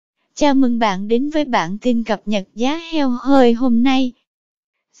Chào mừng bạn đến với bản tin cập nhật giá heo hơi hôm nay.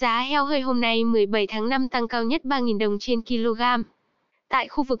 Giá heo hơi hôm nay 17 tháng 5 tăng cao nhất 3.000 đồng trên kg. Tại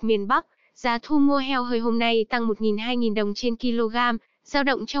khu vực miền Bắc, giá thu mua heo hơi hôm nay tăng 1.000-2.000 đồng trên kg, dao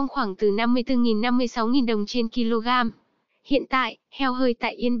động trong khoảng từ 54.000-56.000 đồng trên kg. Hiện tại, heo hơi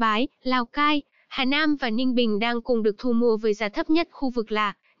tại Yên Bái, Lào Cai, Hà Nam và Ninh Bình đang cùng được thu mua với giá thấp nhất khu vực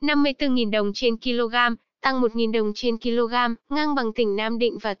là 54.000 đồng trên kg, tăng 1.000 đồng trên kg, ngang bằng tỉnh Nam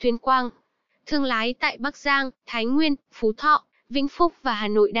Định và Tuyên Quang. Thương lái tại Bắc Giang, Thái Nguyên, Phú Thọ, Vĩnh Phúc và Hà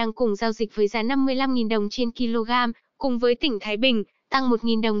Nội đang cùng giao dịch với giá 55.000 đồng trên kg, cùng với tỉnh Thái Bình, tăng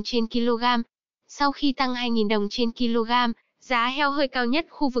 1.000 đồng trên kg. Sau khi tăng 2.000 đồng trên kg, giá heo hơi cao nhất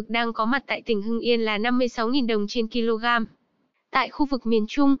khu vực đang có mặt tại tỉnh Hưng Yên là 56.000 đồng trên kg. Tại khu vực miền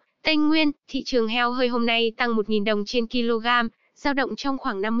Trung, Tây Nguyên, thị trường heo hơi hôm nay tăng 1.000 đồng trên kg, dao động trong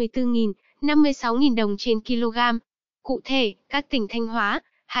khoảng 54.000, 56.000 đồng trên kg. Cụ thể, các tỉnh Thanh Hóa,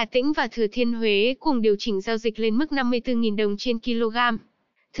 Hà Tĩnh và Thừa Thiên Huế cùng điều chỉnh giao dịch lên mức 54.000 đồng trên kg.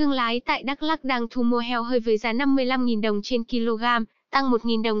 Thương lái tại Đắk Lắk đang thu mua heo hơi với giá 55.000 đồng trên kg, tăng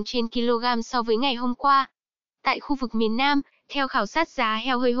 1.000 đồng trên kg so với ngày hôm qua. Tại khu vực miền Nam, theo khảo sát giá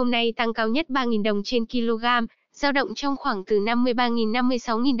heo hơi hôm nay tăng cao nhất 3.000 đồng trên kg, dao động trong khoảng từ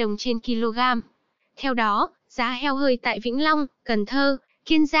 53.000-56.000 đồng trên kg. Theo đó, giá heo hơi tại Vĩnh Long, Cần Thơ,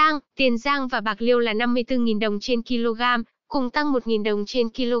 Kiên Giang, Tiền Giang và Bạc Liêu là 54.000 đồng trên kg, cùng tăng 1.000 đồng trên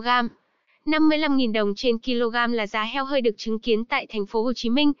kg. 55.000 đồng trên kg là giá heo hơi được chứng kiến tại thành phố Hồ Chí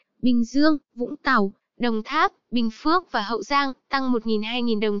Minh, Bình Dương, Vũng Tàu, Đồng Tháp, Bình Phước và Hậu Giang, tăng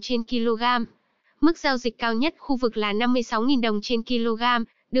 1.000-2.000 đồng trên kg. Mức giao dịch cao nhất khu vực là 56.000 đồng trên kg,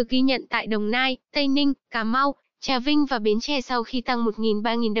 được ghi nhận tại Đồng Nai, Tây Ninh, Cà Mau, Trà Vinh và Bến Tre sau khi tăng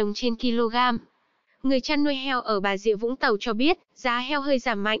 1.000-3.000 đồng trên kg. Người chăn nuôi heo ở Bà Rịa Vũng Tàu cho biết, giá heo hơi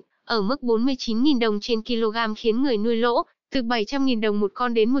giảm mạnh, ở mức 49.000 đồng trên kg khiến người nuôi lỗ, từ 700.000 đồng một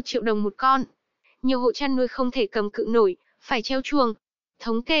con đến 1 triệu đồng một con. Nhiều hộ chăn nuôi không thể cầm cự nổi, phải treo chuồng.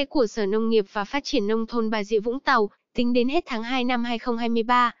 Thống kê của Sở Nông nghiệp và Phát triển Nông thôn Bà Rịa Vũng Tàu, tính đến hết tháng 2 năm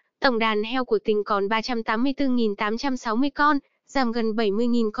 2023, tổng đàn heo của tỉnh còn 384.860 con, giảm gần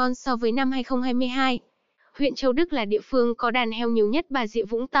 70.000 con so với năm 2022. Huyện Châu Đức là địa phương có đàn heo nhiều nhất Bà Rịa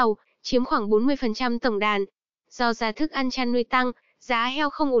Vũng Tàu, chiếm khoảng 40% tổng đàn. Do giá thức ăn chăn nuôi tăng, giá heo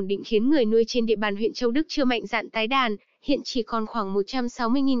không ổn định khiến người nuôi trên địa bàn huyện Châu Đức chưa mạnh dạn tái đàn, hiện chỉ còn khoảng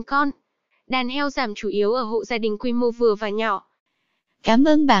 160.000 con. Đàn heo giảm chủ yếu ở hộ gia đình quy mô vừa và nhỏ. Cảm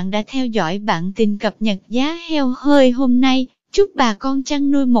ơn bạn đã theo dõi bản tin cập nhật giá heo hơi hôm nay. Chúc bà con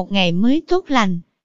chăn nuôi một ngày mới tốt lành.